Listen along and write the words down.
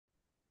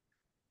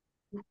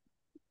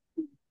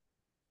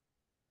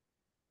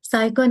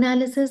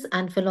Psychoanalysis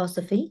and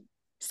Philosophy,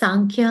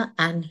 Sankhya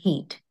and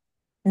Heat.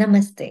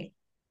 Namaste.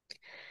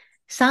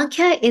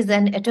 Sankhya is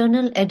an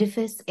eternal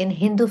edifice in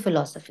Hindu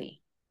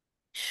philosophy.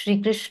 Sri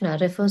Krishna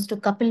refers to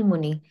Kapil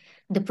Muni,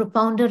 the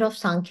propounder of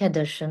Sankhya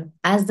Darshan,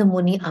 as the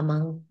Muni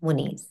among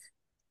Munis.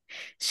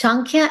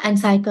 Sankhya and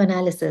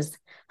psychoanalysis,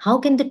 how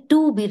can the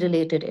two be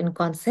related in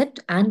concept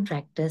and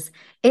practice,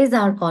 is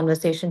our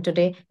conversation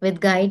today with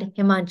guide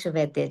Himanshu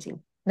Vaidyaji.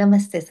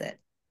 Namaste, sir.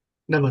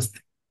 Namaste.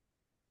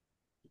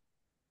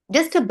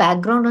 Just a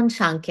background on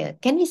Sankhya.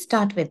 Can we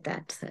start with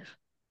that, sir?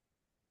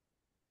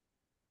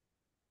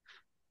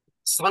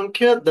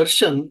 Sankhya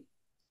Darshan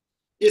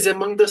is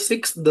among the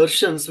 6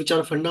 darshans which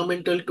are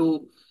fundamental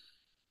to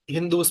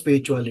Hindu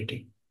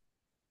spirituality.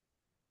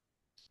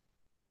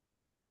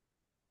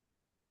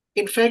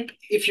 In fact,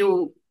 if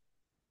you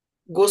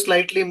go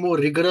slightly more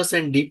rigorous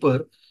and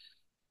deeper,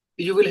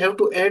 you will have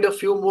to add a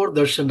few more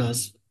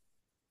darshanas,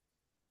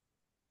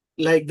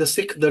 like the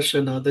Sikh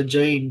darshana, the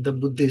Jain, the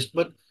Buddhist.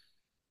 But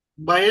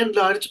by and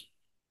large,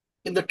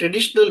 in the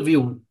traditional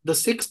view, the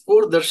 6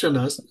 core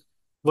darshanas,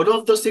 one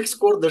of the 6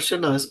 core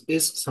darshanas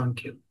is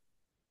Sankhya.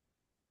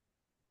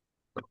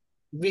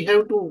 We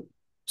have to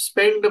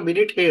spend a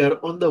minute here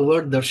on the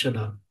word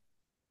darshana.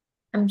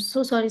 I'm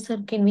so sorry,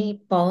 sir. Can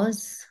we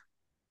pause?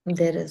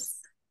 There is.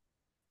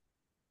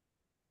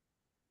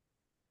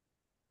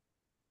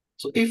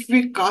 So if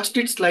we cast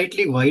it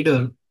slightly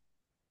wider,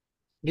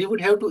 we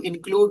would have to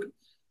include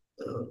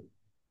uh,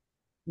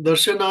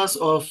 darshanas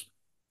of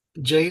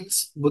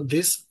Jains,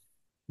 Buddhists,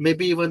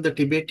 maybe even the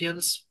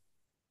Tibetans,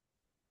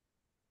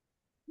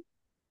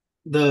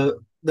 the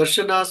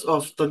darshanas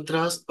of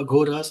Tantras,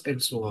 Aghoras,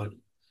 and so on.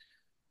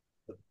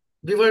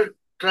 We were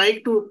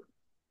trying to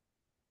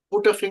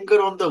put a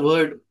finger on the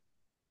word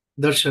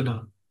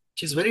darshana,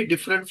 which is very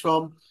different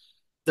from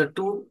the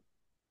two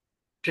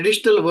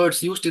traditional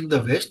words used in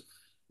the West,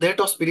 that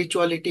of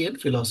spirituality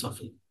and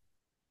philosophy.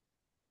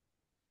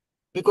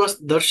 Because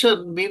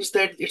darshan means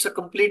that it's a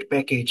complete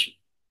package.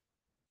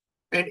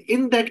 And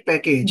in that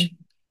package,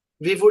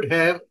 we would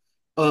have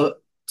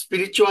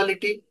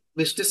spirituality,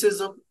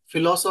 mysticism,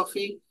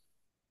 philosophy,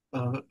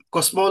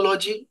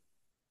 cosmology,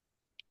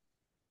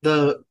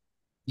 the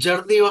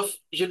journey of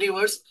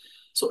universe.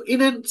 So,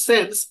 in a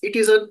sense,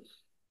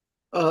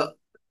 uh,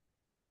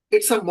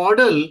 it's a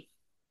model,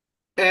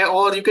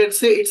 or you can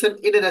say it's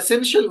in an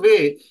essential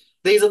way.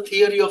 There is a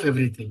theory of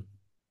everything,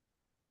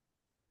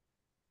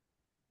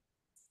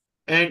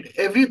 and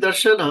every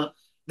darshana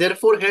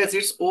therefore has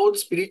its own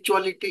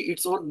spirituality,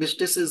 its own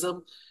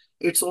mysticism,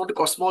 its own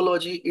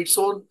cosmology, its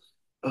own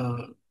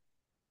uh,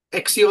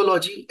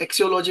 axiology.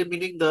 Axiology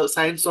meaning the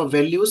science of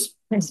values,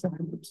 Yes, sir.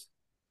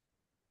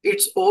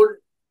 its own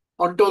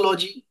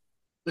ontology,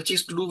 which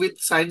is to do with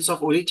science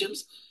of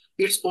origins,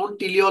 its own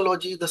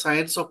teleology, the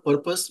science of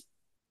purpose,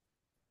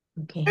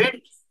 Okay.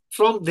 and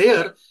from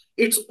there,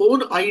 its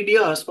own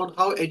ideas on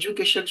how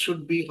education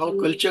should be, how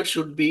culture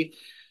should be,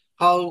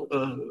 how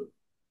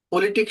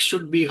politics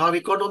should be, how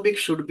economics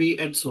should be,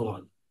 and so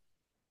on.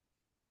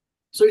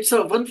 So it's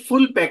a one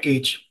full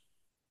package.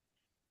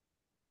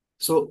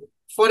 So,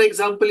 for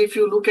example, if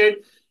you look at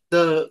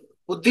the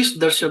Buddhist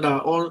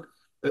darshana, or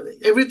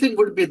everything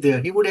would be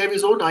there. He would have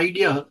his own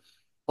idea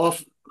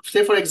of,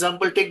 say, for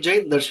example, take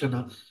Jain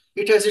darshana.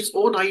 It has its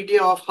own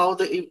idea of how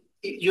the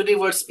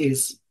universe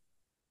is,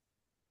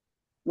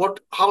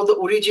 how the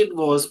origin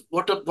was,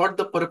 what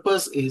the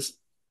purpose is,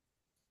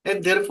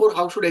 and therefore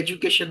how should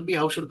education be,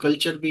 how should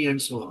culture be,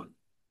 and so on.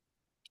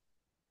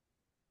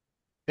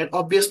 And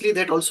obviously,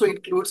 that also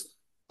includes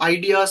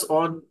ideas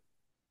on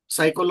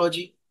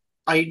psychology,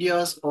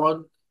 ideas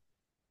on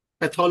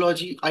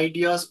pathology,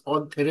 ideas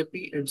on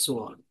therapy, and so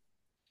on.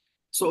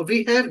 So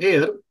we have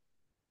here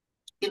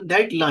in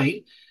that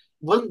line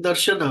one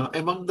darshana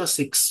among the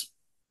 6.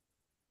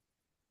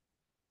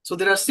 So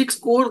there are 6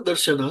 core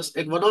darshanas,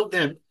 and one of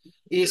them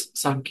is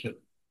Sankhya.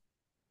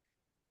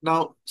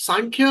 Now,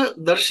 Sankhya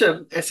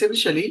darshan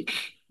essentially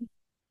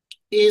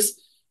is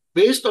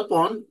based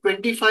upon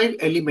 25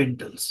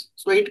 elementals.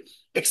 So it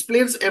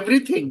explains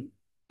everything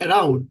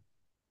around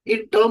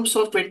in terms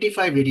of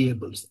 25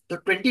 variables. The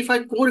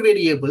 25 core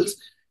variables,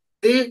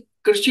 they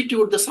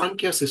constitute the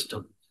Sankhya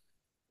system.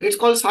 It's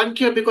called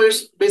Sankhya because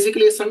it's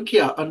basically a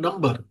Sankhya, a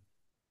number.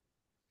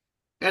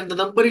 And the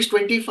number is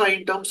 25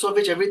 in terms of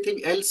which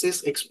everything else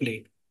is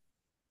explained.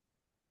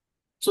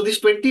 So these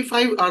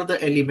 25 are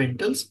the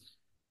elementals.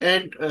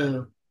 And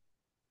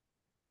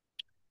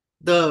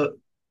the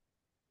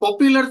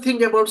popular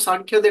thing about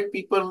Sankhya that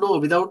people know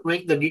without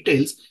knowing the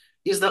details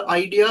is the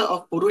idea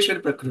of Purush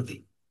and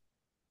Prakriti.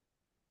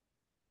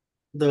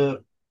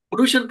 The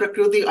Purush and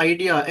Prakriti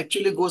idea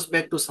actually goes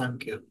back to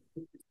Sankhya.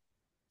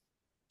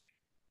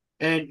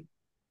 And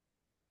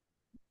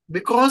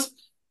because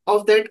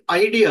of that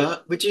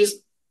idea, which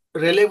is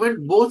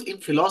relevant both in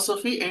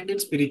philosophy and in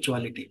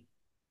spirituality.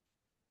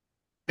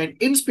 And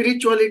in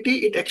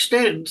spirituality, it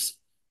extends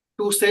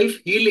to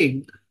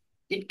self-healing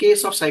in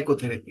case of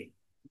psychotherapy.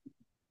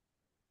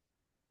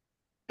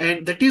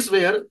 And that is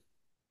where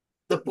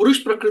the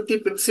Purush Prakriti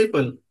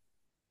principle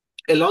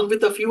along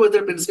with a few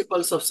other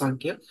principles of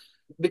Sankhya,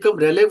 become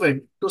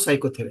relevant to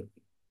psychotherapy,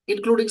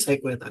 including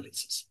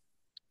psychoanalysis.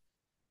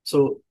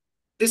 So,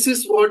 this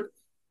is what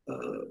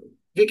uh,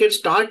 we can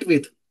start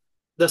with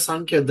the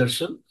Sankhya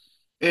darshan,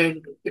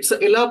 and it's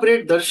an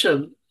elaborate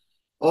darshan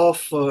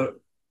of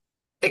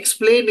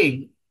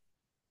explaining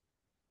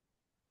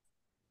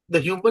the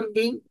human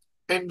being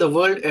and the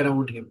world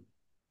around him,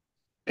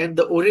 and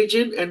the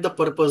origin and the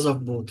purpose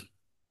of both,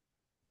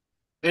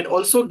 and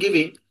also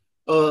giving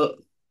a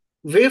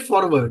way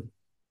forward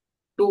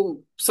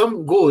to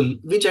some goal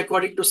which,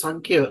 according to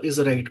Sankhya, is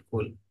the right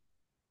goal.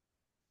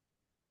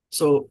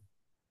 So,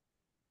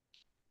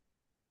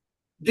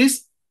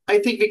 this, I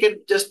think we can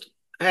just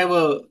have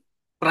a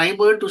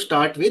primer to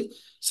start with.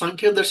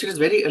 Sankhya Darshan is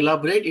very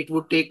elaborate. It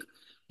would take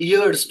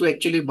years to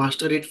actually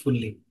master it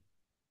fully.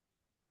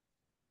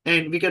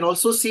 And we can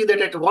also see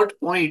that at what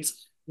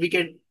points we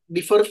can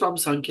differ from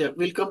Sankhya.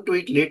 We'll come to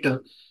it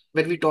later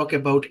when we talk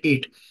about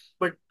it.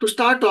 But to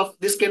start off,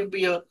 this can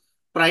be a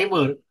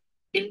primer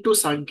into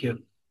Sankhya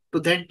to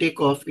then take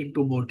off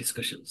into more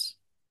discussions.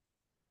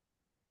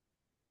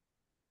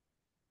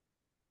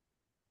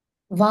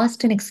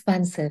 Vast and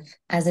expansive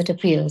as it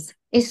appears,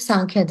 is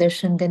Sankhya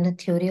Darshan then a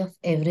theory of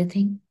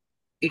everything?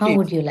 It How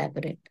would is. you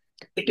elaborate?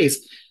 It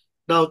is.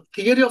 Now,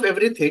 theory of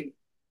everything,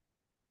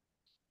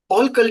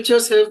 all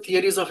cultures have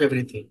theories of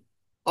everything.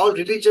 All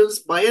religions,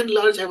 by and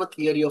large, have a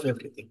theory of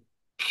everything.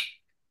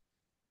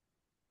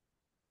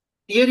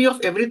 Theory of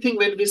everything,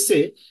 when we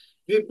say,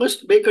 we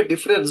must make a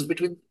difference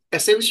between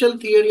essential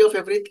theory of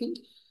everything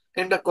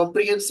and a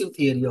comprehensive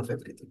theory of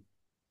everything.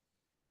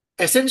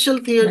 Essential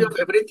theory of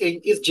Right.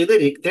 everything is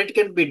generic, that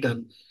can be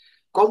done.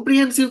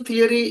 Comprehensive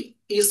theory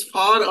is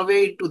far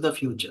away into the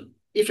future,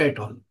 if at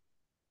all.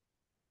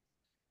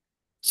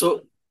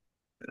 So,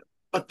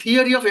 a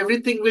theory of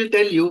everything will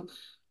tell you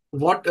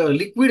what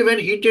liquid when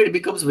heated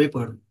becomes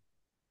vapor.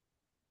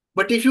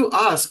 But if you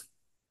ask,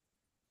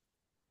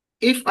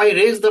 if I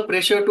raise the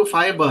pressure to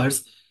 5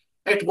 bars,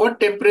 at what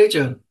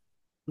temperature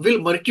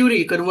will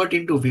mercury convert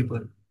into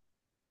vapor?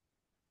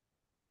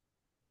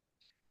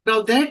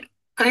 Now, that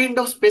kind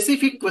of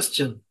specific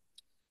question,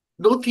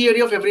 no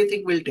theory of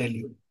everything will tell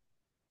you.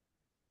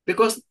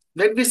 Because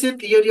when we say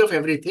theory of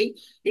everything,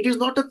 it is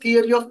not a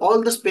theory of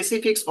all the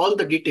specifics, all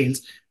the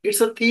details.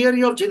 It's a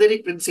theory of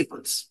generic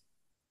principles.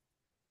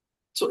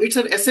 So it's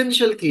an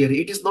essential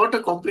theory. It is not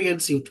a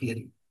comprehensive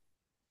theory.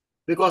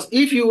 Because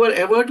if you were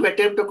ever to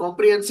attempt a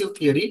comprehensive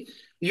theory,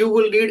 you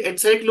will need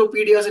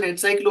encyclopedias and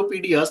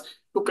encyclopedias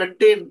to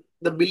contain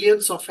the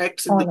billions of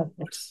facts in the All of it.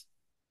 universe.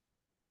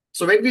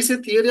 So when we say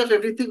theory of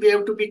everything, we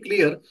have to be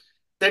clear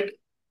that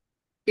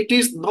it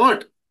is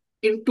not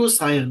into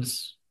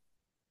science.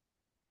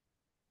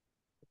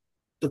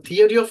 The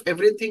theory of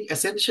everything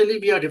essentially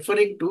we are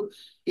referring to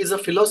is a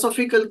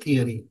philosophical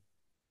theory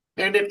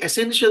and an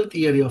essential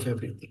theory of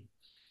everything.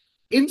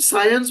 In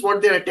science,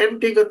 what they're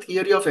attempting a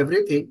theory of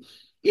everything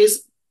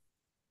is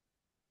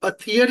a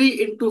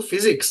theory into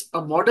physics,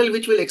 a model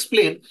which will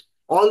explain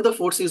all the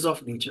forces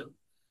of nature,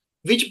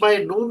 which by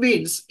no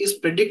means is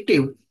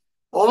predictive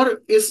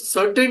or is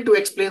certain to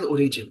explain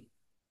origin.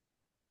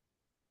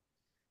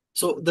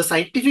 So the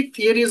scientific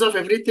theories of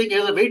everything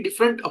has a very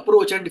different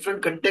approach and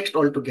different context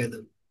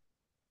altogether.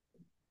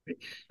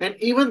 And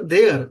even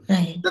there,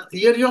 Right. the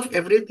theory of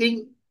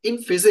everything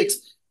in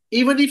physics,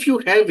 even if you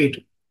have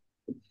it,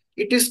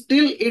 it is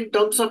still in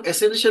terms of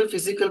essential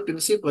physical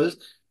principles,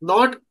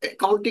 not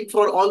accounting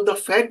for all the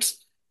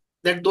facts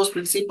that those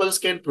principles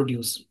can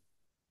produce.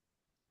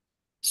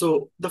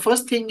 So the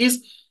first thing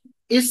is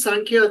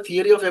Sankhya a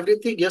theory of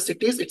everything? Yes,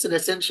 it is. It's an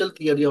essential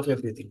theory of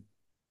everything.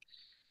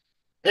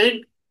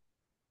 And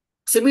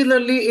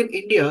similarly, in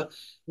India,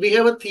 we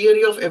have a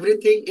theory of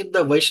everything in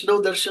the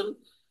Vaishnav Darshan,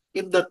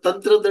 in the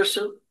Tantra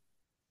Darshan,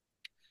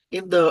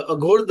 in the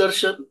Aghor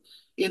Darshan,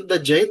 in the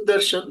Jain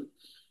Darshan,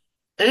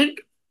 and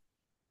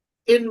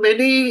in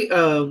many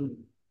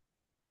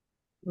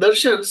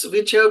darshans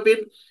which have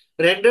been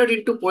rendered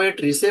into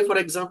poetry. Say, for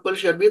example,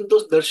 Sri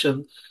Aurobindo's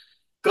darshan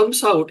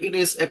comes out in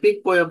his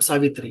epic poem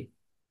Savitri.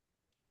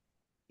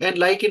 And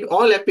like in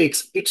all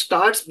epics, it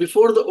starts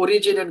before the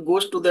origin and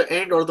goes to the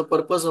end or the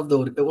purpose of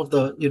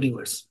the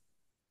universe.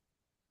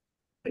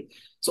 Right?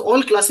 So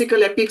all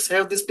classical epics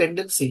have this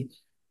tendency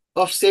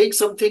of saying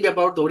something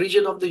about the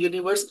origin of the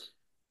universe,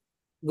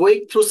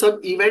 going through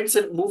some events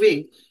and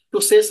moving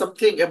to say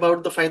something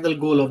about the final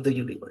goal of the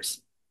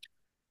universe.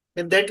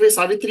 And that way,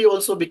 Savitri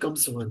also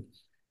becomes one.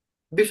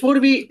 Before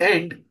we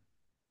end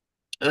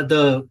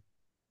the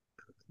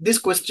this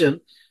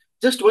question,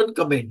 just one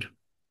comment.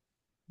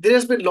 There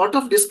has been a lot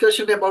of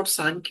discussion about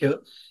Sankhya,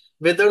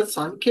 whether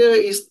Sankhya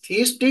is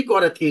theistic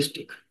or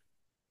atheistic.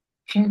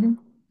 Mhm.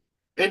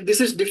 And this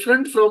is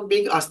different from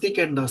being Astic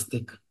and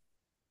Nastic.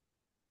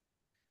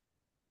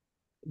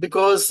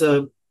 Because,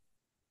 uh,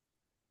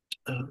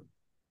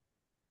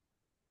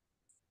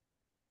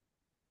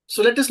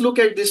 so let us look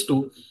at this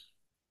too.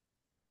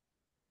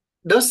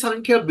 Does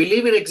Sankhya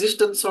believe in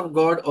existence of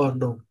God or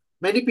no?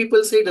 Many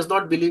people say it does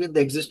not believe in the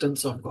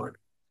existence of God.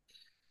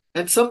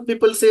 And some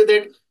people say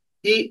that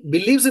He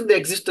believes in the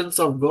existence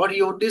of God.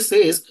 He only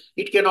says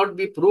it cannot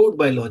be proved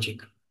by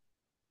logic.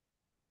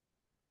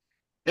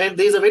 And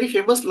there is a very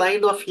famous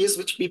line of his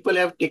which people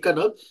have taken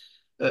up.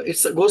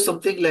 It goes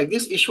something like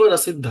this: Ishwara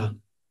Siddha.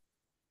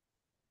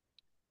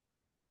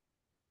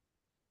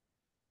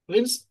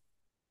 Means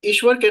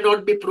Ishwar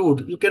cannot be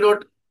proved. You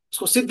cannot,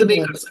 उसको सिद्ध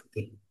नहीं कर Yes.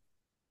 सकते.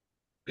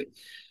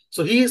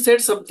 So he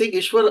said something,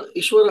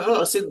 ईश्वर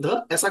असिद्ध,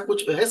 ऐसा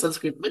कुछ है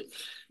संस्कृत में.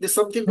 There's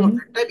something of Mm.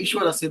 that type,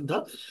 ईश्वर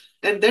असिद्ध,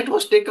 and that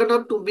was taken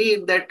up to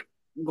mean that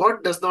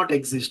God does not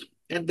exist,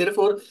 and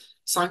therefore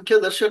Sankhya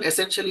darshan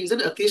essentially is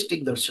an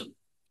atheistic darshan.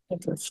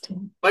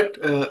 Interesting. But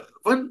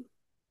one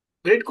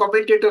great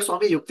commentator,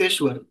 Swami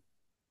Yukteswar,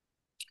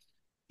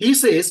 he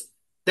says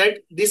that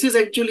this is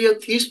actually a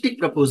theistic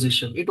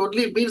proposition. It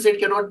only means it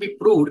cannot be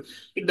proved.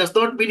 It does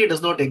not mean it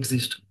does not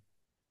exist.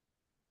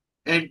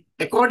 And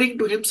according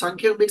to him,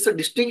 Sankhya makes a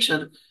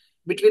distinction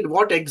between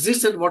what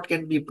exists and what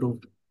can be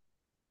proved.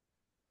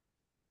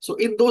 So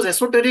in those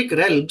esoteric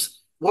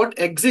realms, what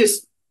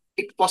exists,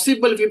 it's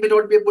possible we may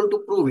not be able to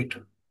prove it.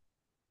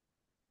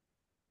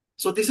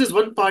 So this is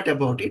one part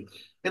about it.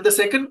 And the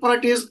second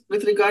part is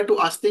with regard to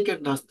Astik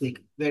and Nastik,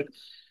 that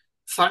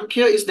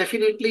Sankhya is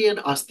definitely an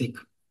Astik.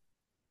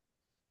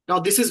 Now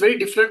this is very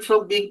different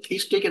from being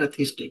theistic and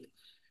atheistic.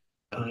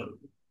 Uh,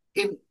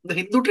 in the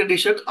Hindu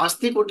tradition,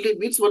 Astik only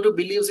means one who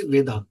believes in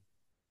Veda.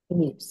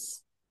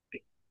 Yes.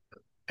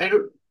 And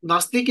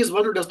Nastik is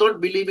one who does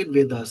not believe in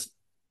Vedas.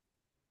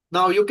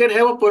 Now, you can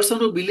have a person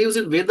who believes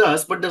in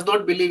Vedas but does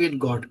not believe in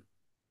God.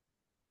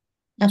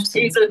 He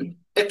is an Absolutely.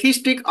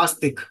 atheistic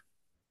astic.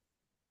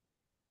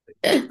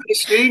 It's a very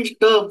strange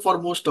term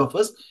for most of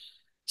us.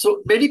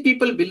 So, many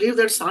people believe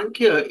that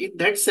Sankhya, in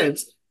that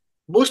sense,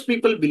 most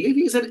people believe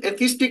he is an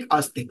atheistic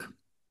astic.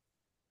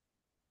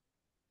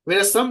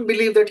 Whereas some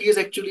believe that he is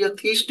actually a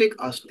theistic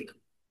astic.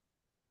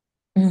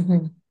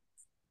 Mhm.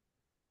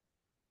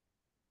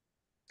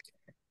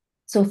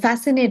 So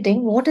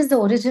fascinating. What is the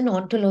origin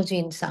ontology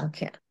in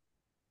Sankhya?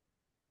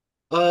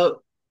 Uh,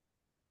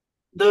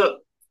 the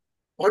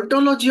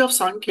ontology of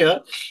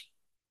Sankhya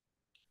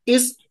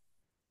is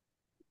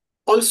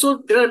also,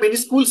 there are many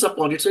schools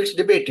upon it, so it's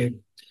debated.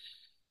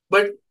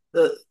 But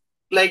uh,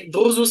 like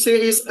those who say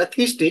he is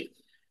atheistic,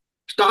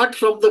 start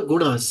from the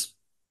gunas.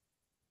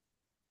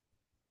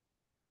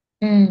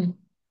 Mm.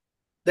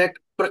 That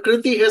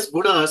Prakriti has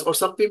gunas, or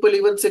some people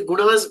even say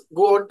gunas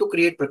go on to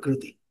create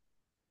Prakriti.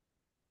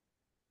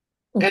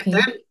 And Okay.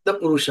 then the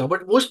Purusha.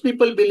 But most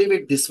people believe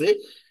it this way.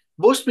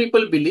 Most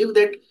people believe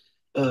that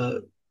uh,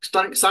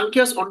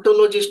 Sankhya's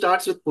ontology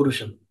starts with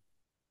Purusha.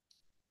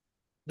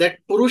 That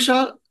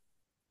Purusha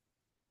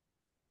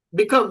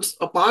becomes,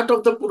 a part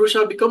of the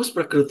Purusha becomes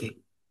Prakriti.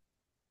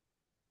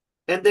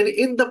 And then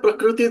in the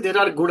Prakriti there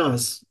are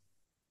gunas.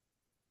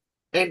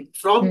 And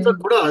from the Mm.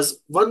 gunas,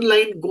 one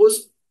line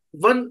goes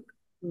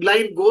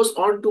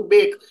on to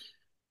make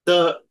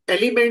the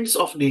elements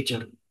of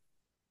nature.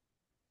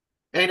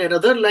 And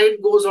another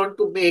line goes on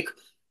to make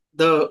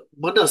the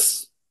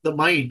manas, the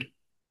mind.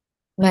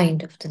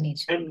 Mind of the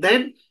nature. And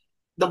then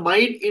the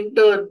mind in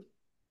turn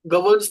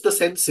governs the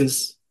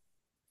senses.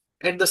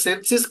 And the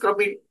senses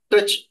come in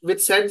touch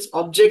with sense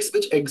objects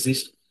which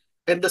exist.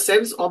 And the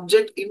sense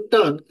object in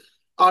turn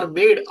are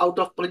made out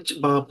of Panch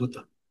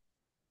Mahabhuta.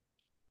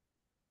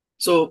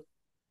 So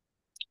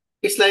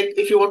it's like,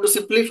 if you want to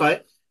simplify,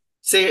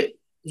 say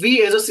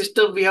we as a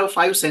system, we have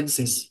five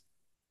senses.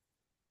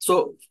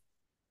 So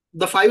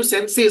the five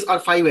senses are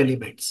five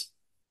elements.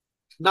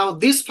 Now,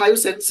 these five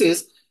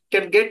senses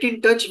can get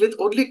in touch with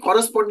only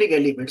corresponding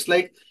elements,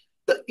 like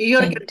the ear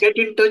can Right. get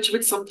in touch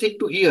with something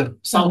to hear,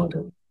 sound.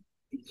 Sound.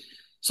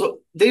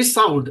 So there is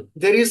sound,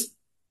 there is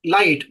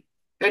light,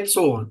 and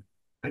so on.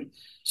 Right?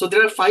 So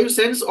there are five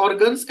sense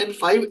organs and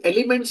five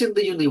elements in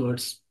the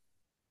universe,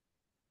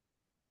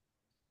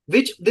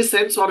 which the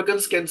sense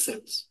organs can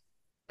sense.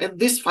 And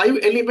these five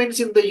elements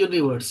in the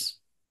universe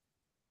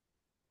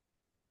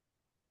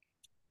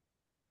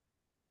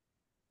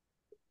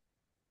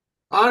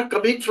are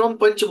coming from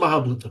Panch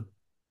Mahabhuta.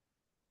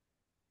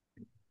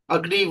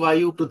 Agni,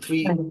 Vayu,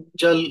 Prithvi, Right.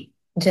 Jal,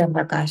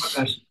 Javaakash.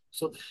 Akash.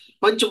 So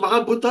Panch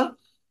Mahabhuta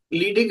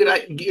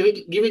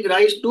giving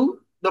rise to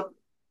the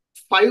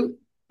five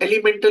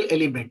elemental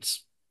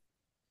elements.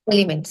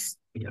 Elements.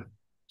 Yeah.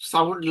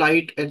 Sound,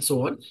 light, and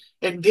so on.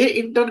 And they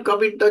in turn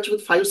come in touch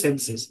with five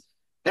senses.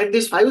 And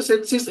these five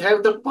senses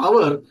have the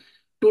power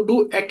to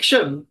do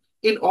action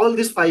in all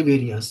these five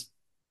areas.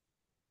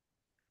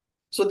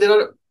 So there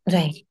are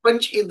Right.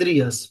 Panch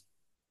Indriyas,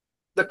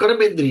 the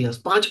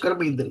Karmendriyas, Panch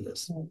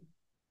Karmendriyas, Mm.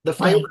 the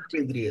five Right.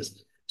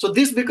 Karmendriyas. So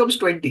this becomes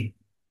 20.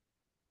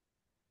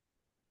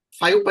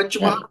 Five Panch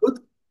Right. Mahabhut,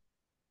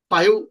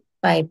 five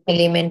Five sense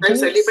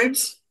elementals,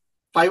 elements,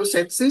 five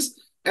senses,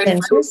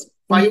 and senses, and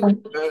five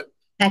five uh,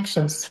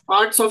 actions.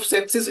 parts of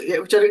senses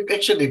which are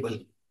actionable.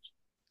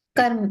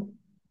 Karm.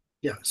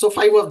 Yeah, so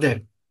five of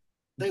them.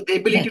 The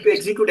ability to Right.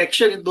 execute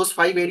action in those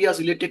five areas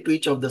related to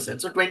each of the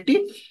sense. So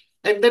 20,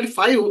 and then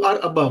five are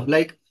above,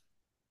 like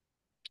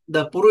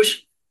the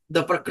Purush,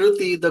 the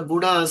Prakriti, the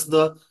Gunas,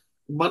 the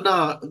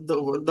Mana,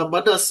 the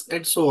Manas,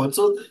 and so on.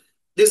 So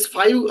These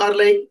five are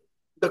like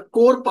the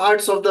core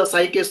parts of the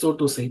psyche, so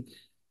to say.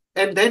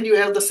 And then you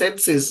have the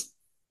senses,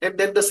 and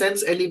then the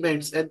sense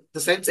elements, and the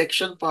sense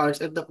action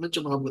parts, and the Pancha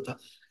Mahabhuta.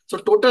 So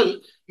total,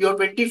 you have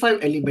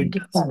 25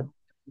 elementals. 25.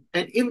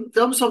 And in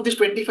terms of these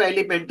 25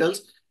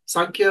 elementals,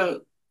 Sankhya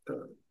uh,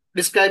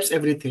 describes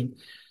everything.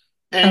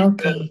 And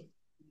Okay.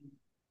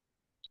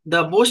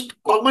 the most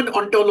common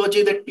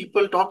ontology that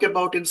people talk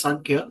about in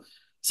Sankhya,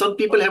 some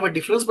people have a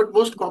difference, but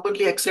most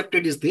commonly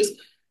accepted is this,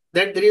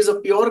 that there is a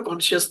pure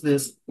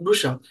consciousness,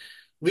 Purusha,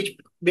 which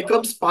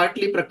becomes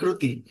partly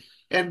Prakriti.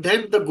 And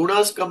then the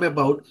gunas come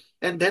about,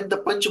 and then the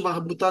Panch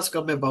Mahabhutas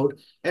come about,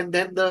 and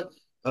then the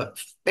uh,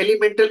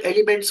 elemental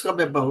elements come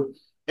about,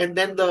 and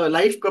then the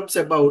life comes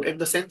about, and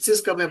the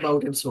senses come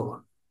about, and so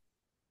on.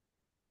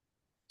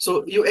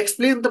 So you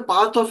explain the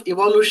path of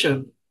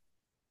evolution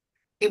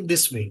in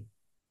this way,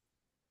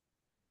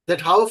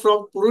 that how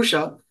from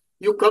Purusha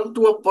you come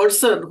to a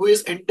person who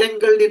is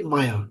entangled in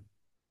Maya.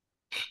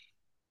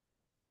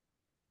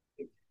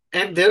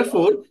 And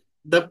therefore,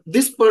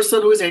 this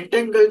person who is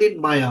entangled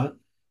in Maya,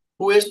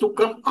 who has to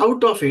come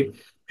out of it,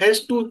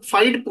 has to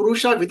find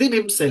Purusha within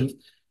himself,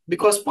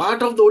 because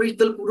part of the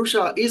original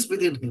Purusha is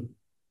within him.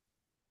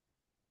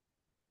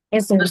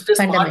 Is a Just as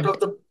part of fundament.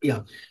 the,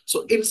 yeah.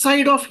 So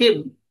inside of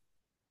him,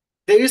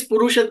 there is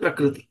Purusha and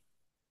Prakriti.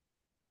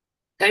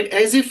 And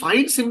as he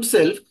finds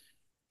himself,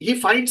 he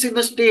finds in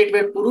a state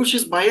where Purusha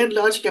is by and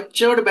large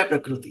captured by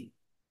Prakriti.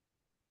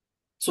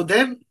 So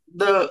then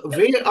the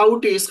way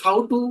out is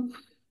how to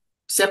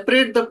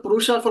separate the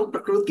Purusha from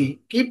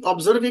Prakriti, keep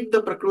observing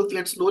the Prakriti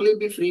and slowly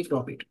be free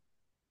from it.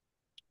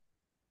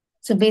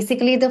 So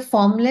basically, the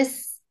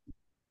formless,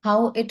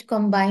 how it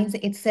combines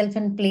itself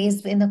and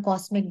plays in the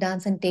cosmic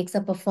dance and takes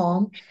up a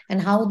form, and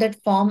how that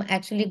form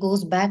actually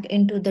goes back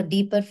into the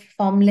deeper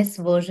formless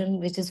version,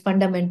 which is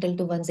fundamental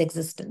to one's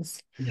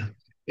existence. Yeah.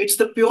 It's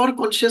the pure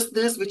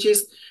consciousness which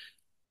is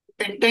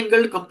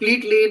entangled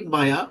completely in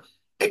Maya,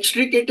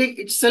 extricating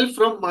itself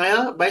from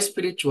Maya by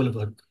spiritual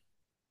work.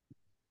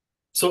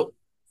 So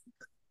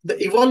the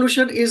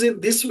evolution is in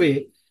this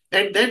way,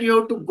 and then you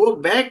have to go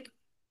back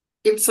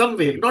in some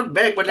way, not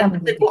back, but let me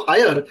say go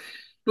higher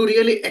to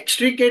really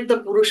extricate the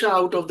Purusha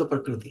out of the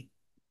Prakriti.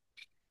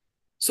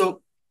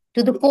 So,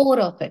 To the core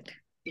of it,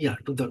 yeah,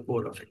 to the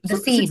core of it. the So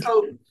this is seed.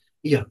 how,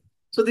 yeah.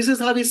 So this is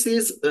how he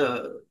says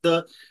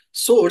the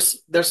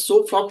source,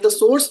 so from the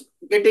source,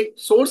 getting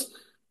source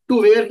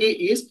to where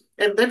he is,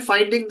 and then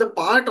finding the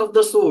part of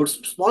the source,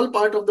 small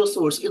part of the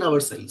source in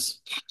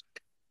ourselves.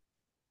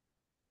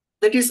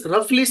 That is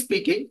roughly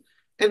speaking,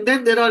 and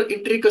then there are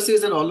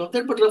intricacies and all of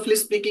that, but roughly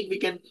speaking, we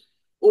can,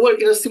 over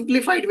in a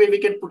simplified way, we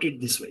can put it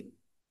this way.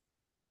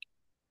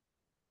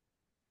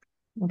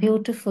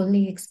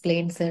 Beautifully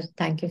explained, sir.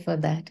 Thank you for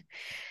that.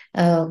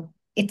 Uh,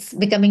 it's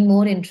becoming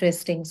more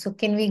interesting. So,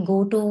 can we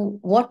go to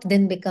what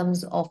then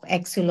becomes of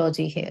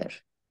axiology here?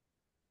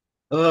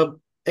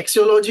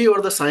 Axiology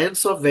or the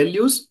science of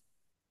values,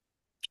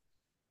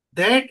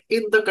 that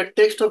in the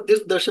context of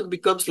this darshan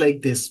becomes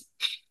like this.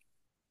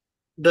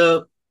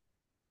 The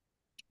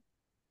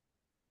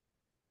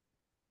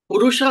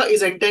Purusha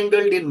is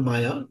entangled in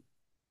Maya,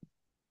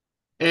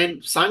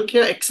 and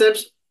Sankhya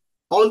accepts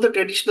all the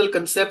traditional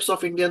concepts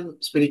of Indian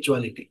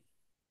spirituality,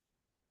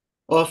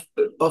 of,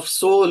 of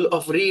soul,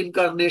 of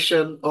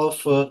reincarnation,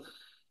 of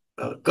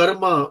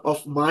karma,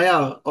 of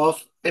Maya,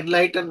 of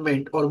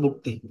enlightenment or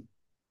mukti.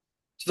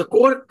 So the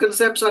core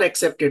concepts are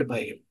accepted by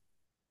him.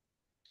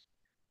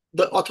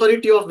 The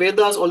authority of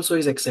Vedas also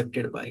is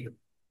accepted by him.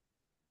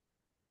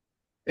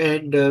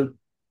 And the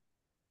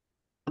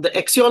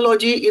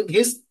axiology in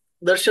his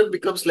darshan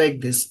becomes like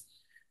this.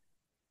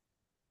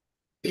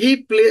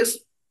 He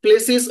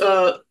places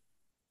a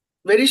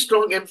very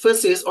strong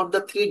emphasis on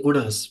the three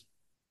gunas,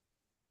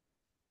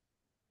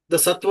 the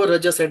sattva,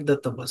 rajas, and the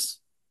tamas.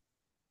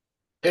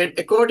 And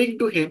according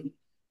to him,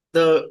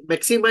 the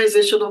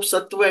maximization of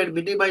sattva and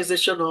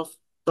minimization of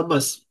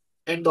tamas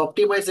and the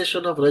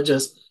optimization of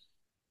rajas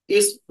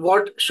is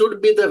what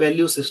should be the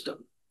value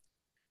system.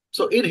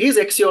 So in his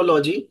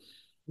axiology,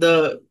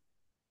 the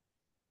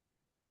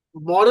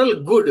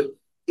moral good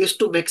is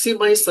to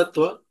maximize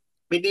sattva,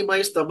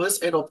 minimize tamas,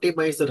 and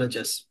optimize the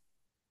rajas.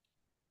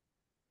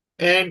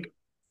 And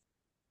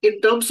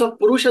in terms of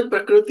Purusha and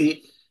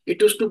Prakriti,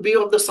 it is to be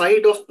on the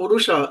side of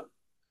Purusha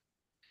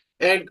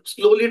and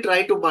slowly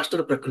try to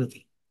master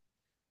Prakriti.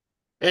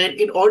 And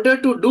in order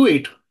to do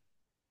it,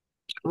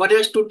 one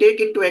has to take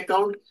into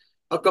account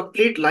a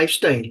complete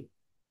lifestyle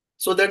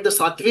so that the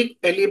sattvic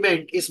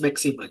element is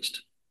maximized.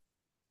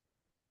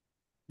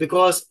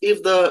 Because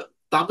if the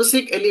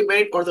tamasic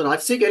element or the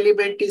rajasic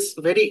element is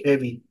very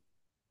heavy,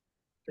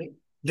 right,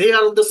 they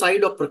are on the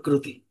side of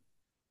Prakriti.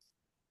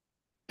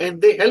 And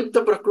they help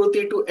the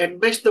Prakriti to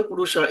enmesh the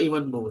Purusha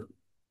even more.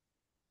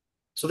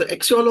 So the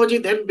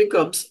axiology then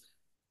becomes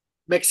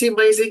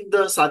maximizing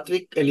the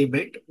sattvic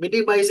element,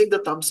 minimizing the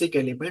tamasic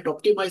element,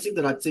 optimizing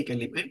the rajasic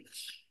element.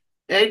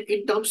 And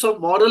in terms of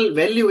moral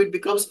value, it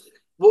becomes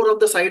more on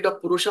the side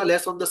of Purusha,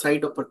 less on the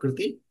side of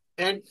Prakriti.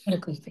 And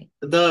Prakriti.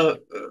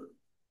 the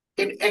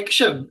in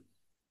action,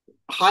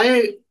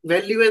 high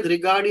value and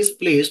regard is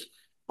placed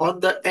on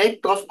the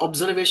act of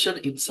observation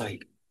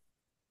inside,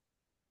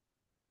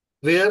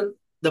 where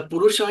the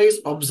Purusha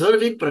is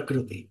observing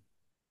Prakriti.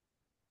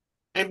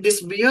 And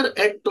this mere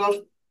act of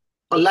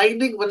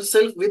aligning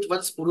oneself with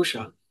one's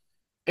Purusha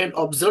and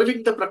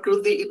observing the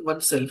Prakriti in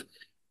oneself,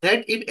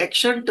 that in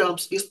action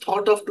terms is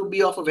thought of to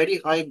be of a very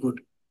high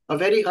good, a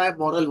very high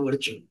moral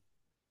virtue.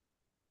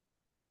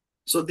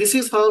 So this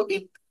is how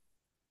in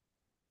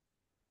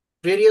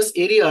various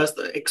areas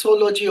the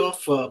exology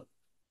of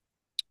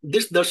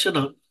this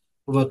darshana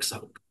works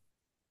out.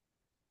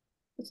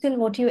 Still,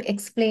 what you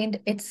explained,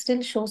 it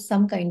still shows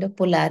some kind of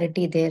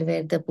polarity there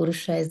where the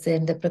Purusha is there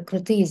and the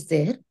Prakriti is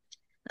there.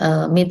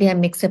 Maybe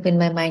I'm mixed up in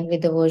my mind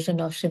with the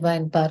version of Shiva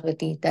and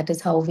Parvati. That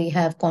is how we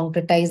have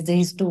concretized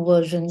these two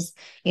versions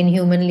in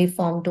humanly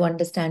form to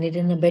understand it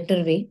in a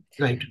better way.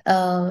 Right.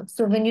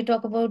 So when you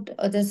talk about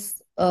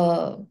this,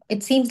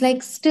 it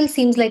still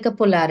seems like a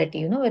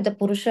polarity, where the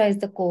Purusha is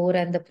the core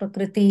and the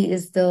Prakriti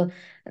is the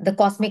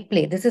cosmic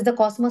play. This is the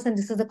cosmos and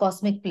this is the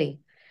cosmic play,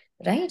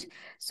 right?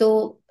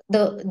 So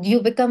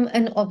you become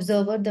an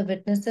observer, the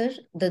witnesser,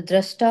 the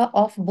drashta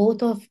of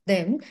both of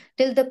them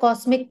till the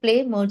cosmic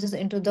play merges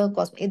into the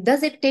cosmic.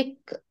 Does it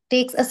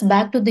takes us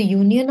back to the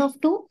union of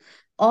two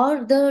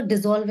or the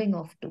dissolving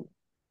of two?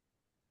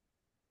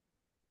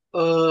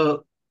 Uh,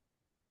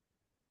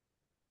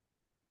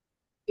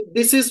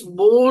 this is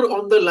more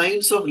on the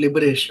lines of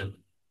liberation.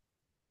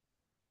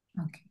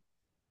 Okay.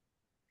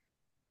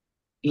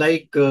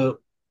 Like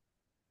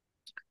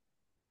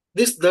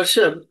this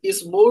darshan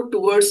is more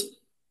towards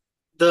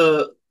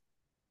the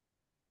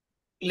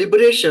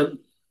liberation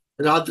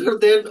rather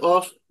than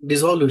of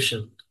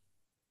dissolution,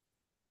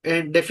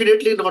 and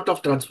definitely not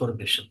of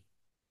transformation.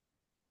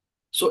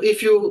 So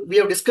if we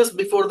have discussed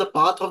before the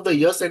path of the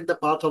yes and the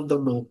path of the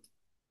no,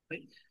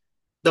 right?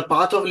 The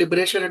path of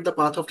liberation and the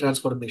path of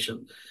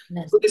transformation.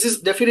 Yes. So this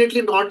is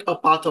definitely not a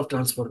path of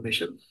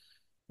transformation.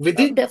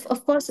 Within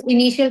Of course,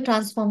 initial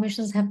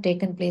transformations have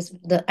taken place.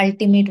 The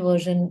ultimate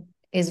version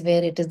is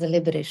where it is the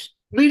liberation.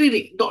 नहीं नहीं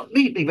नहीं not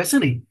नहीं नहीं वैसे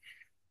नहीं.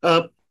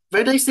 Uh,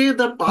 when I say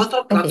the path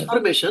of Okay.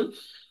 transformation,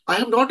 I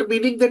am not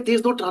meaning that there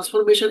is no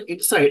transformation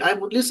inside. I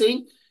am only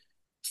saying,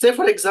 say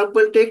for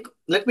example,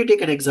 let me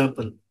take an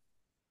example.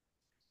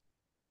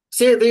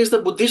 Say there is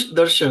the Buddhist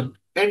darshan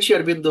and Sri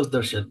Aurobindo's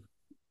darshan.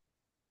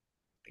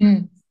 Hmm.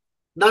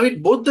 Now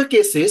in both the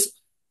cases,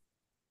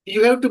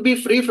 you have to be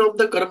free from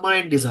the karma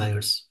and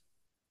desires,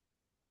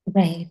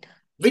 Right.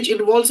 which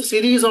involves a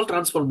series of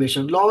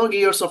transformation, long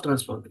years of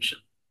transformation.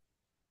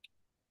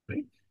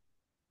 Right?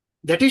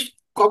 That is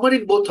common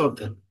in both of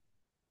them.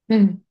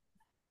 Hmm.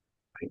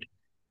 Right?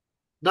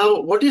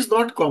 Now, what is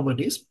not common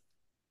is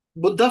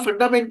Buddha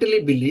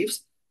fundamentally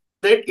believes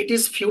that it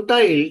is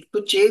futile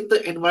to change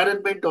the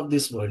environment of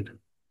this world.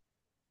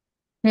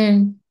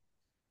 Hmm.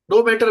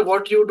 No matter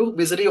what you do,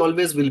 misery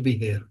always will be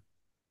here.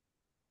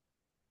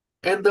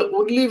 And the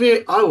only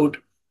way out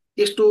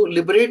is to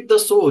liberate the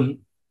soul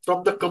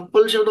from the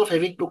compulsion of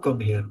having to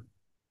come here.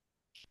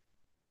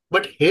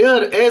 But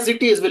here, as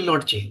it is, will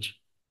not change.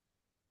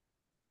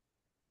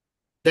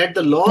 That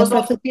the The laws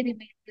of, Prakriti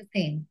remains the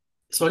same.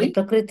 The sorry,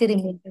 Prakriti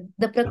remains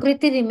the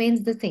Prakriti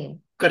remains the same.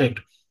 correct.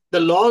 The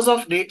laws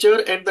of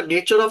nature and the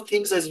nature of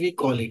things, as we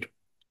call it,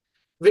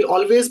 will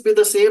always be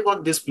the same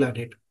on this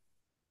planet.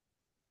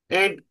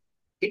 And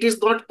it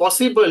is not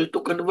possible to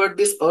convert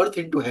this earth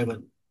into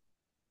heaven.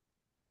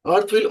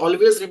 Earth will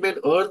always remain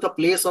earth, a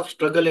place of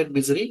struggle and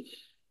misery,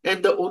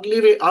 and the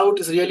only way out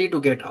is really to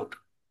get out.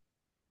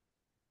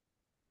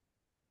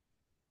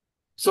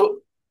 So,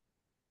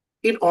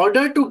 in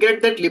order to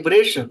get that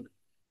liberation,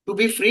 to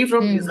be free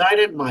from Hmm.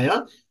 desire and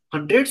Maya,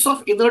 hundreds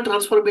of inner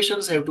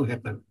transformations have to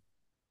happen.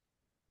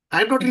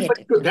 I am not Get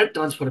referring it. to that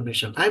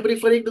transformation. I am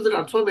referring to the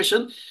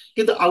transformation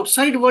in the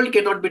outside world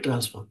cannot be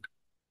transformed.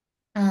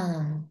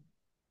 Ah.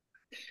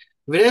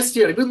 Whereas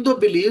Sri Aurobindo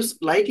believes,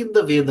 like in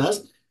the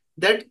Vedas,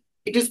 that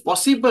it is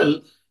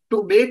possible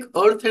to make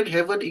earth and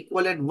heaven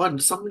equal and one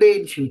someday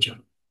in future.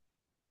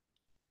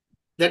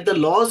 That the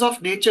laws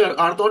of nature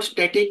are not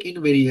static,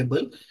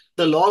 invariable.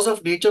 The laws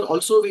of nature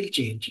also will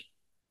change.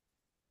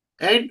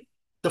 And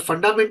the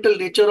fundamental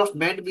nature of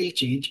man will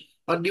change.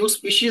 A new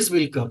species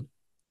will come.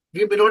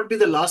 We may not be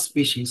the last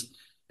species.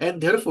 And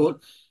therefore,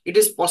 it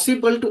is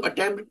possible to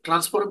attempt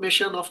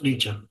transformation of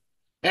nature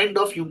and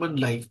of human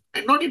life.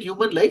 And not in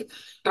human life,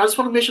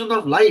 transformation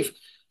of life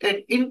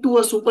and into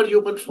a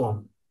superhuman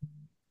form.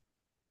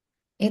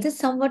 It is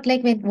somewhat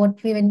like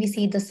when we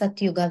see the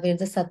Sat Yuga, where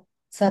the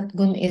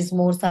Satgun is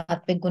more,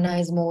 Sattvic Guna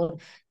is more,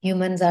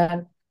 humans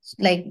are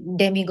like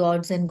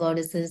demigods and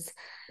goddesses,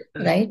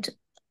 right?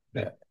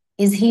 Yeah.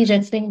 Is he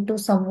referring to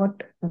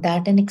somewhat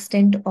that an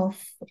extent of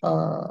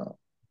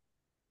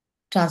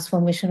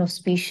transformation of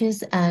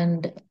species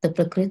and the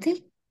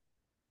Prakriti?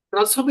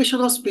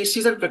 Transformation of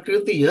species and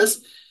Prakriti,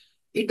 yes,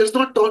 it does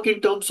not talk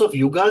in terms of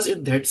yugas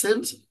in that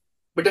sense,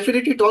 but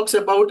definitely talks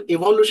about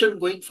evolution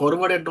going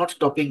forward and not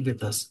stopping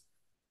with us.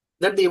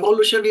 That the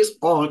evolution is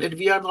on and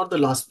we are not the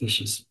last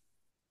species.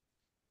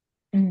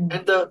 Mm.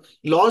 And the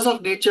laws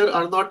of nature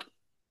are not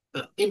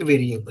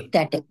invariable.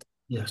 Static.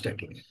 Yeah,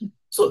 static.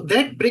 So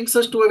that brings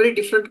us to a very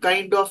different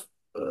kind of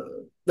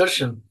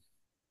darshan,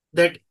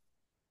 that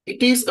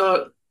it is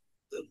a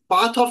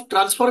path of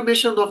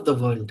transformation of the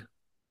world.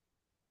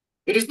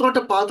 It is not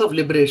a path of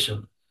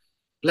liberation.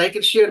 Like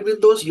in Sri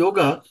Aurobindo's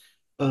yoga,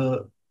 uh,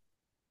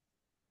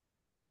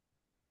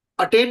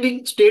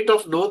 attaining state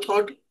of no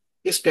thought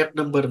is step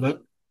number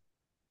one.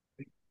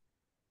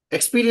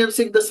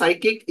 Experiencing the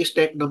psychic is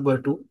step number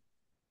two.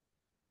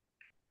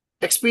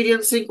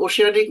 Experiencing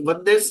oceanic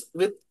oneness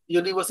with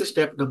universe is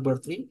step number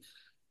three.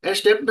 And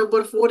step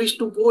number four is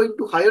to go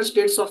into higher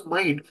states of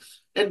mind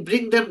and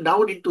bring them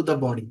down into the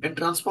body and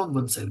transform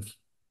oneself.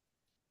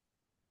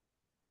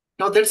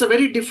 Now, that's a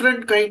very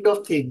different kind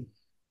of thing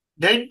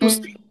than to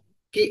say, Mm.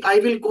 "Ki, I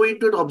will go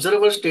into an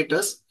observer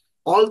status,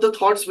 all the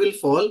thoughts will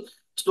fall,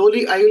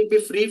 slowly I will be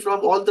free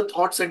from all the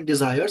thoughts and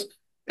desires,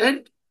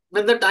 and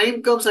when the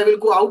time comes, I will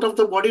go out of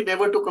the body,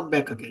 never to come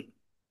back again."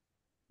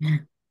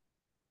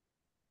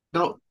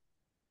 Now,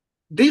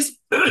 this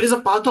is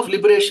a path of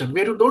liberation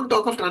where you don't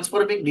talk of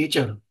transforming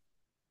nature.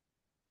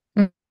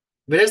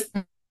 Whereas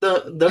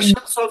the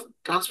darshans of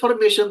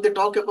transformation, they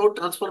talk about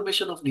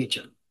transformation of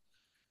nature.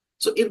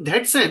 So in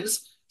that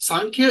sense,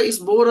 Sankhya is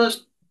more a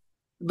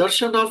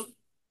darshan of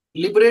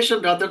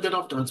liberation rather than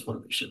of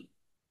transformation.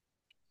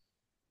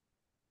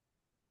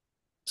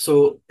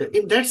 So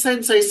in that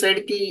sense, I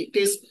said ki it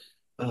is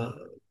uh,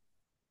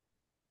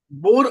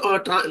 more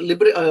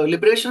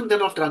liberation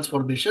than of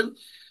transformation.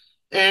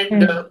 And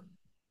Mm.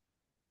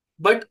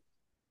 but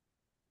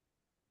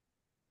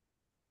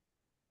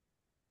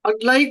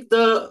unlike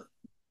the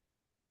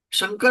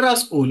Shankara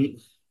school,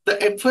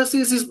 the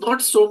emphasis is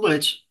not so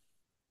much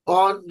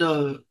on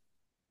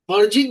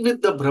merging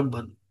with the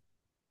Brahman.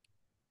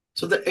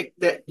 So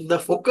the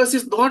focus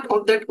is not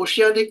on that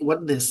oceanic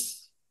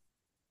oneness.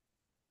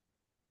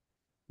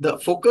 The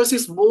focus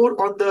is more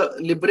on the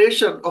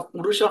liberation of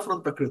Purusha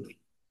from Prakriti.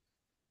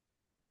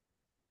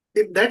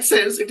 In that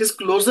sense, it is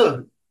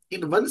closer,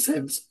 in one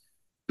sense,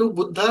 to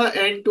Buddha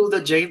and to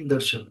the Jain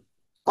darshan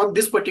on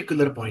this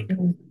particular point.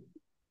 Mm.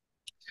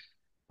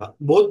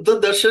 Both the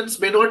darshans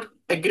may not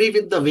agree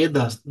with the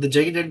Vedas, the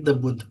Jain and the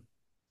Buddha.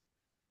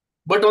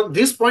 But on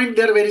this point,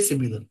 they are very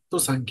similar to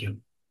Sankhya.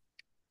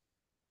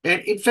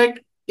 And in fact,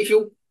 if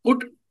you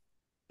put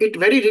it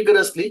very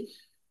rigorously,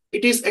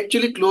 it is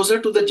actually closer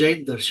to the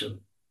Jain darshan,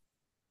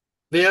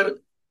 where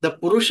the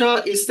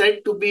Purusha is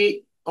said to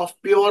be of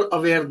pure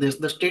awareness,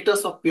 the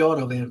status of pure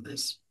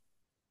awareness.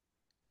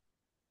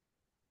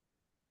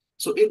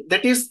 So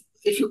that is,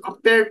 if you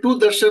compare two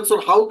darshans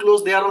or how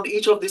close they are on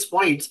each of these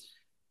points,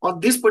 on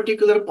this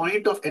particular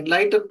point of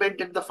enlightenment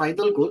and the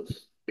final goal,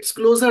 it's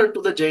closer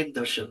to the Jain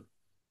darshan.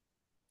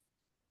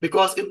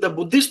 Because in the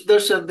Buddhist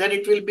darshan, then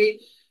it will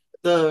be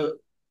the,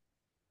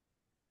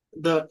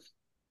 the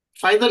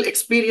final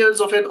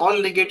experience of an all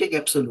negating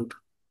absolute,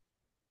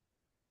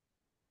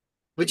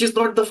 which is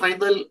not the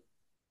final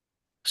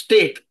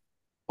state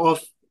of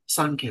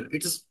Sankhya.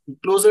 It is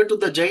closer to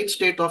the Jain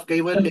state of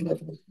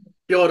Kaivalya,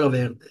 pure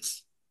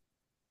awareness.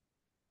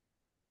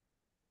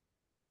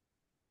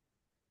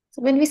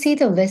 So when we see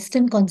the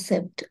Western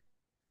concept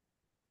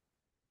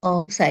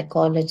of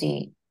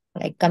psychology,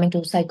 like coming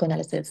to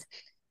psychoanalysis,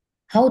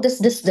 how does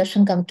this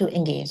darshan come to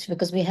engage?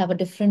 Because we have a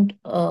different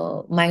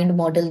mind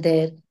model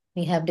there.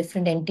 We have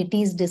different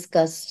entities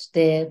discussed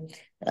there,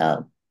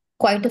 uh,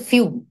 quite a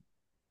few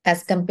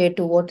as compared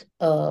to what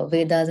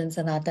Vedas and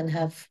Sanatan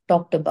have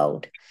talked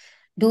about.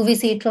 Do we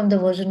see it from the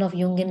version of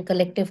Jungian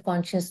collective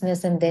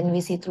consciousness and then we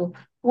see through?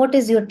 What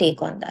is your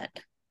take on that?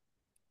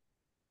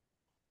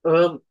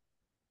 Um,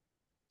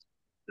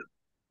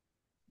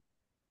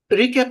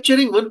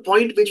 Recapturing one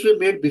point which we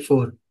made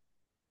before,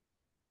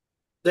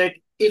 that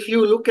if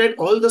you look at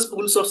all the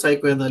schools of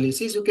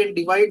psychoanalysis, you can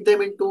divide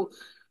them into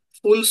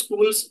full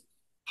schools,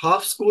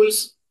 half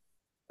schools,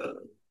 uh,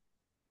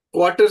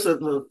 quarters,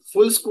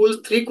 full schools,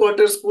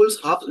 three-quarter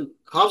schools,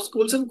 half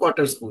schools, and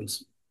quarter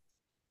schools.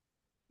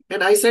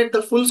 And I said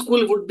the full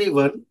school would be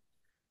one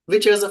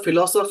which has a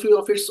philosophy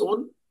of its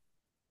own,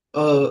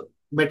 a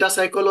meta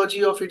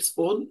psychology of its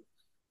own,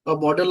 a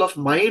model of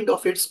mind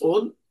of its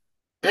own,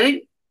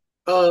 and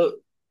a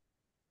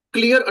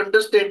clear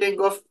understanding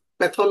of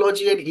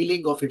pathology and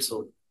healing of its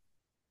own.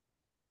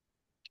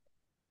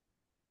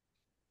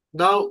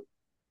 Now,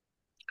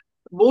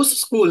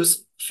 most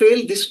schools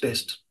fail this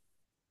test.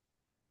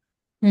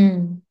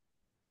 Hmm.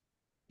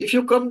 If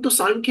you come to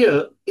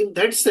Sankhya, in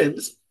that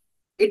sense,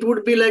 it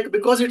would be like,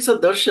 because it's a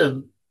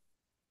darshan,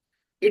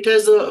 it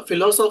has a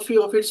philosophy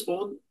of its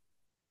own,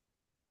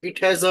 it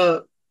has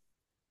a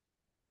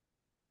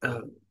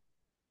uh,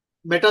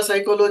 meta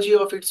psychology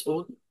of its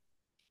own,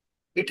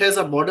 it has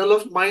a model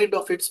of mind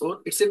of its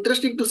own. It's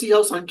interesting to see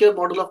how Sankhya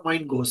model of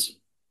mind goes.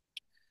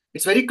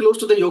 It's very close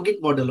to the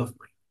yogic model of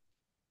mind.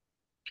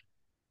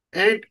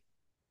 And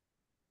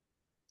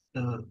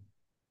uh,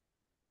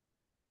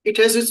 it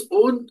has its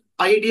own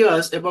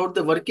ideas about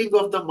the working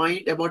of the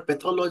mind, about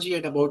pathology,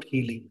 and about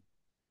healing.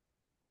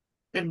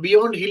 And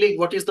beyond healing,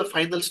 what is the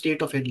final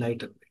state of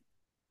enlightenment?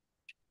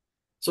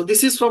 So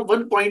this is from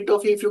one point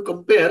of view, if you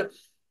compare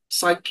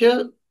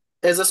Sankhya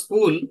as a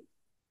school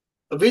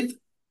with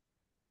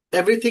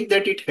everything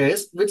that it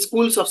has with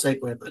schools of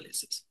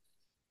psychoanalysis.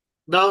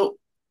 Now,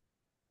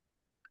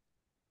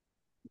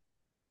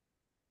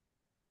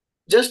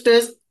 just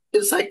as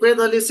in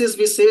psychoanalysis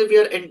we say we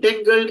are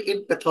entangled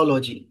in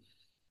pathology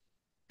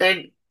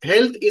and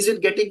health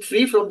isn't getting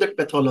free from that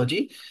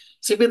pathology,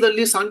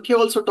 similarly, Sankhya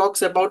also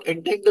talks about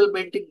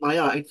entanglement in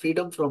Maya and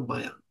freedom from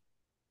Maya.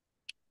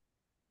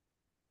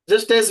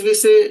 Just as we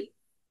say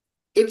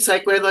in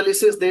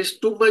psychoanalysis there's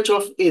too much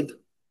of id,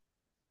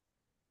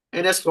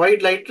 and as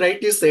Freud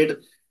rightly said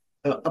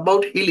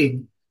about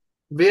healing,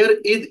 where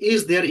id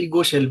is, there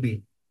ego shall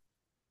be.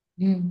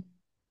 Mm.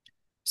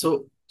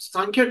 So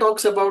Sankhya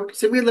talks about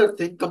similar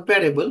thing,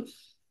 comparable,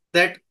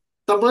 that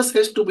tamas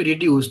has to be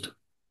reduced,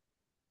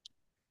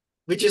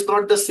 which is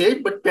not the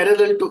same but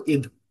parallel to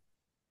id.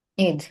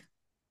 Id.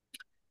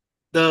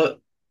 The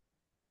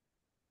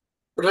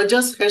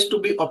rajas has to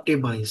be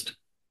optimized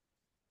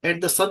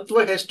and the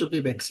sattva has to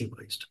be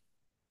maximized.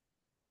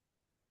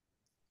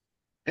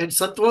 And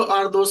sattva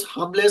are those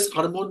harmless,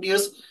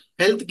 harmonious,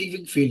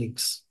 health-giving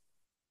feelings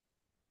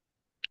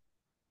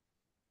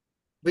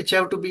which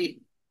have to be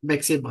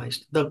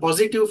maximized. The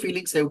positive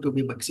feelings have to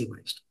be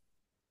maximized.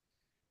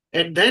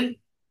 And then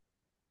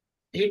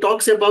he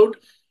talks about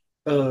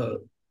uh,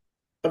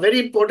 a very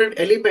important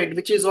element,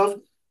 which is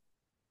of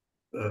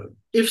uh,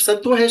 if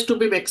sattva has to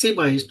be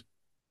maximized,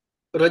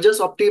 rajas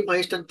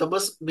optimized, and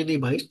tamas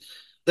minimized,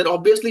 then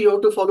obviously you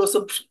have to follow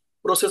some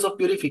process of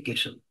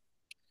purification.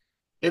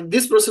 And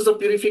this process of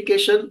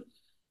purification,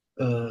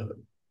 uh,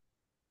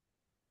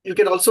 you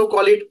can also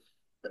call it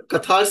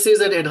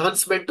catharsis and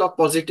enhancement of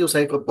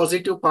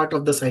positive part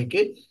of the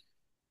psyche.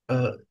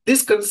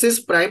 This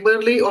consists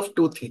primarily of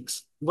two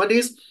things. One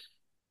is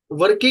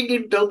working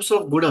in terms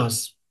of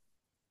gunas,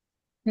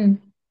 Mm.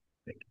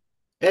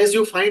 as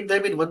you find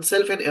them in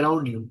oneself and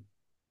around you.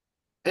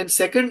 And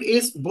second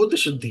is bhuta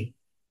shuddhi,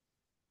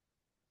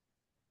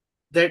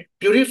 that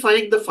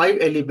purifying the five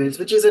elements,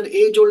 which is an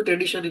age-old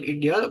tradition in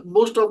India.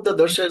 Most of the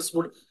darshans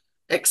would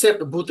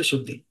accept bhuta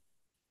shuddhi,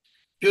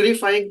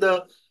 purifying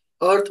the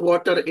earth,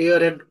 water,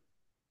 air, and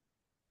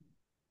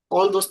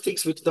all those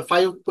things which the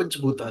five punch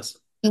bhutas.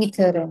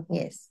 Ether,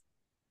 yes.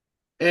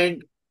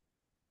 And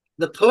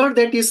the third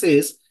that he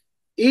says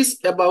is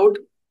about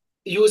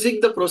using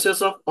the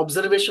process of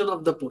observation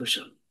of the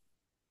Purusha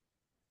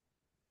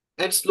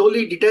and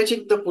slowly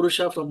detaching the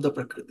Purusha from the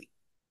Prakriti.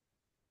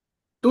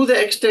 To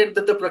the extent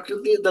that the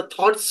Prakriti, the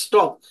thoughts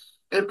stop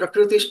and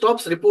Prakriti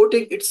stops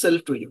reporting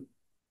itself to you.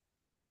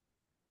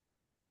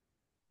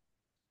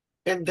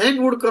 And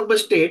then would come a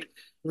state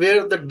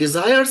where the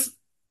desires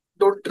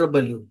don't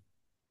trouble you.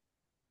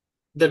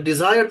 When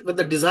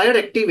the desire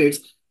activates,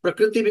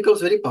 Prakriti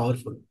becomes very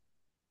powerful.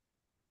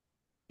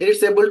 And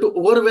it's able to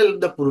overwhelm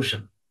the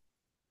Purusha.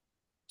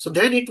 So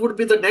then it would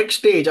be the next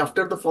stage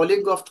after the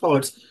falling of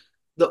thoughts,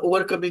 the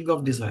overcoming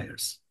of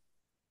desires.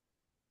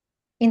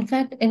 In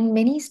fact, in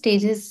many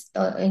stages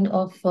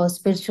of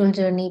spiritual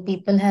journey,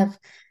 people have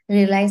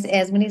realized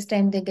as many as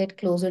time they get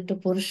closer to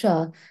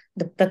Purusha,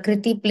 the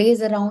Prakriti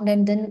plays around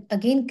and then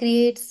again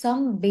creates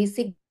some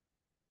basic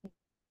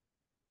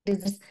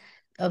desires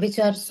which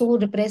are so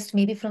repressed,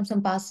 maybe from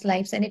some past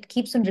lives, and it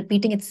keeps on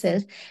repeating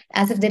itself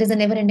as if there is a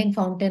never-ending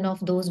fountain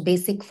of those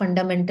basic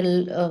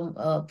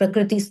fundamental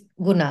Prakriti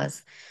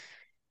gunas.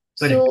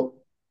 Correct. So,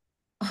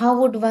 how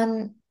would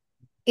one?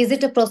 Is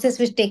it a process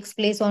which takes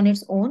place on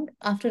its own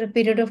after a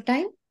period of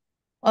time?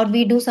 Or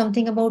we do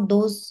something about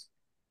those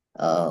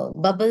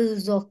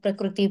bubbles of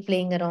Prakriti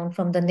playing around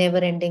from the never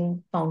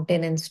ending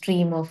fountain and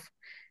stream of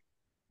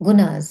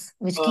gunas,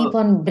 which Uh, keep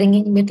on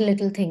bringing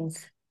little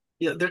things.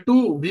 yeah, there are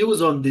two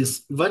views on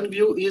this. One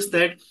view is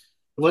that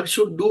one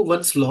should do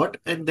one's lot,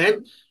 and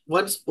then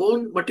one's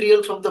own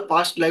material from the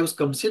past lives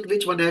comes in,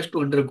 which one has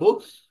to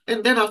undergo,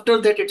 and then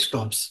after that it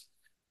stops.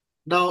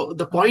 Now,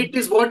 the point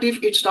is, what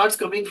if it starts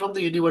coming from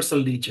the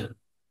universal nature?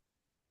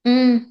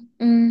 Mm,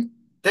 mm.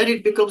 Then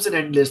it becomes an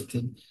endless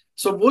thing.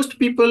 So, most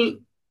people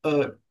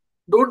uh,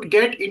 don't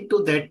get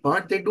into that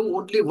part, they do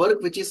only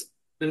work which is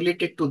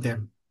related to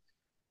them.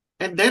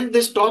 And then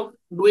they stop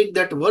doing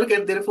that work,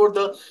 and therefore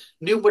the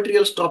new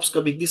material stops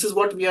coming. This is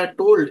what we are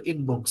told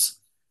in books.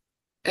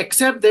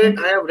 Except that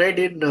I have read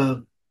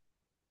in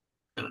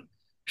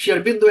Sri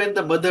Aurobindo and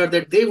the Mother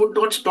that they would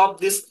not stop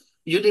this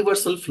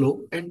universal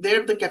flow, and they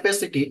have the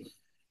capacity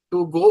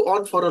to go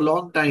on for a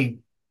long time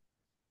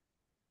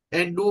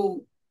and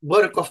do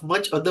work of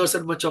much others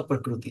and much of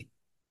Prakriti.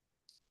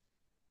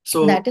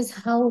 So, That is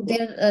how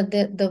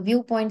the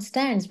viewpoint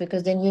stands,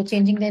 because then you're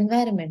changing the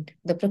environment,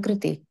 the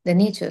Prakriti, the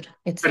nature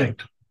itself.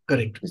 correct,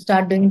 correct, You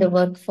start doing the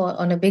work for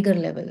on a bigger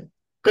level.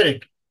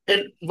 correct.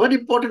 And one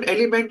important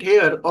element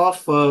here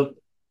of uh,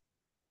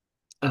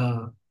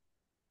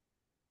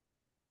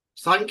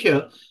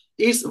 Sankhya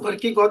is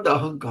working on the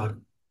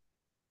ahankar.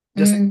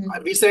 Just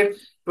Mm. we said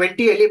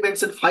 20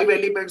 elements and five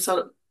elements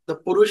are the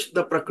Purush,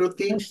 the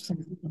Prakriti,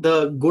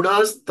 the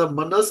Gunas, the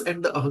Manas,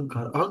 and the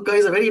Ahankar. Ahankar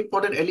is a very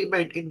important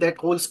element in that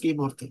whole scheme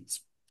of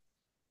things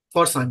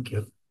for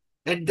Sankhya.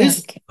 And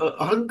this Okay.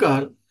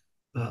 Ahankar,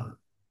 uh,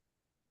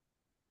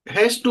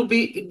 has to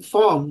be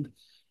informed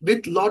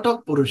with lot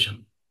of purusha.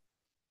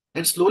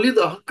 And slowly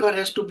the ahankar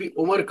has to be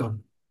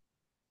overcome.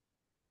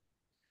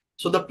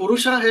 So the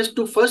purusha has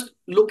to first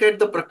look at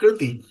the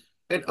prakriti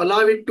and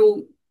allow it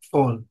to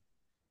fall.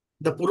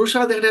 The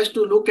purusha then has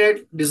to look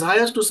at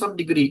desires to some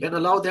degree and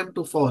allow them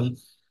to fall.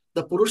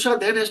 The purusha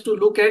then has to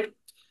look at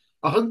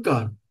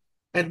ahankar.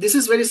 And this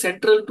is very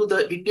central to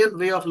the Indian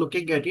way of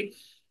looking at it.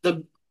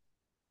 The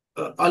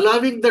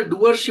allowing the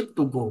doership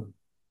to go.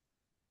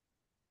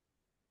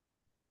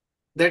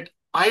 That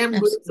I am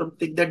doing Absolutely.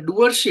 something. That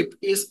doership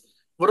is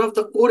one of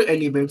the core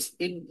elements.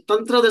 In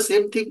Tantra, the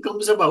same thing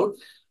comes about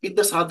in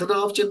the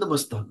sadhana of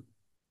Chinnamasta.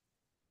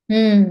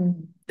 Hmm.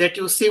 That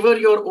you sever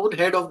your own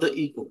head of the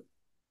ego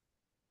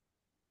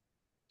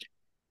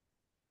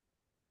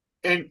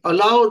and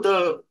allow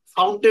the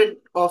fountain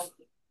of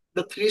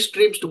the three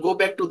streams to go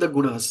back to the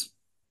gunas.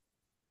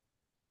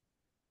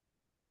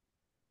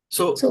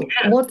 So, So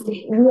what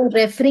we are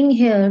referring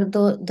here,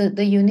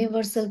 the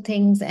universal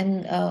things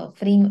and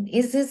free,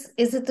 is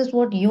it this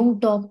what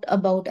Jung talked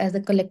about as the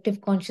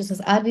collective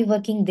consciousness? Are we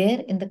working there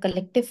in the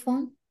collective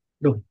form?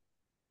 no.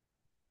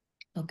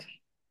 Okay.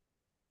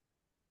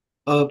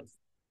 Uh,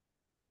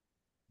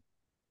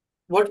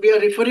 what we are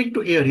referring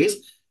to here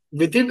is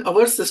within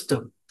our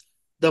system,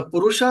 the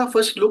Purusha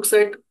first looks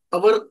at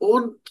our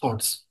own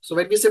thoughts. So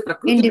when we say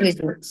Prakriti,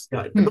 Individuals.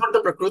 yeah, Hmm. not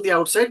the Prakriti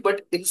outside,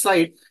 but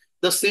inside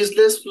the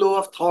ceaseless flow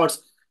of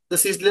thoughts, the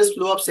ceaseless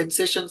flow of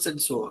sensations,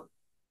 and so on.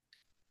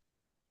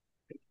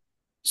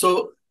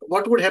 So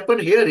what would happen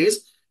here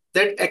is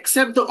that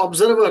except the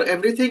observer,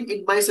 everything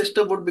in my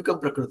system would become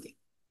Prakriti.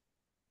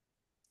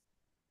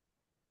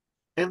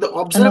 And the An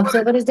observer,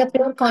 observer is the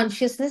pure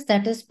consciousness,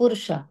 that is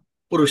Purusha.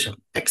 Purusha.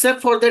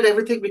 Except for that,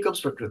 everything becomes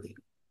Prakriti.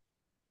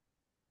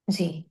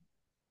 Ji.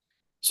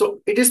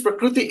 So it is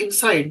Prakriti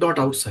inside, not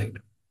outside.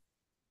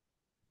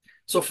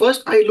 So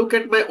first I look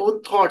at my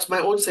own thoughts, my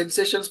own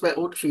sensations, my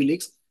own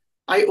feelings.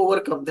 I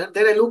overcome them.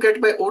 Then I look at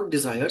my own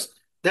desires.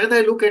 Then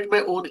I look at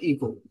my own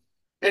ego.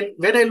 And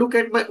when I look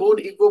at my own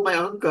ego, my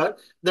ahankar,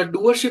 the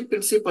doership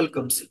principle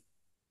comes in.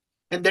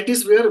 And that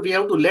is where we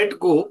have to let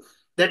go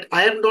that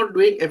I am not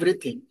doing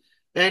everything.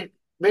 And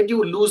when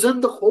you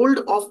loosen the hold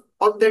of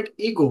on that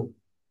ego,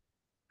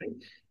 right,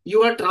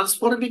 you are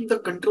transforming the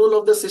control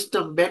of the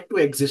system back to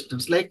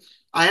existence. Like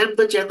I am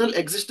the channel,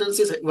 existence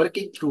is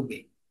working through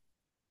me.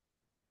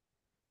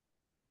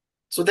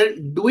 So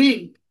then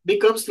doing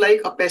becomes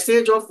like a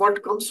passage of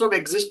what comes from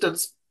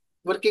existence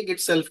working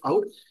itself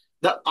out.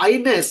 The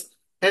I-ness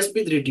has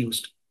been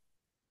reduced.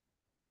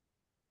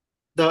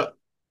 The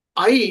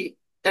I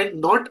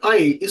and not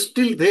I is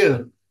still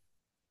there,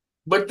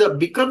 but the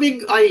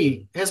becoming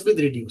I has been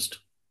reduced.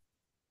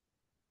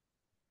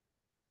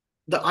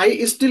 The I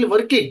is still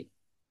working.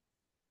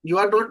 You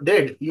are not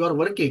dead, you are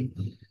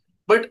working.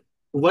 But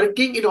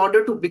working in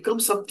order to become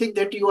something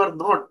that you are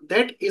not,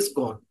 that is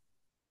gone.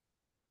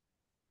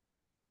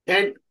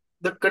 And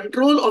the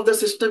control of the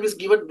system is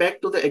given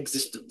back to the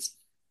existence.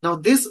 Now,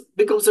 this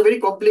becomes a very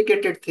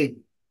complicated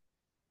thing.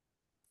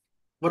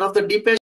 One of the deepest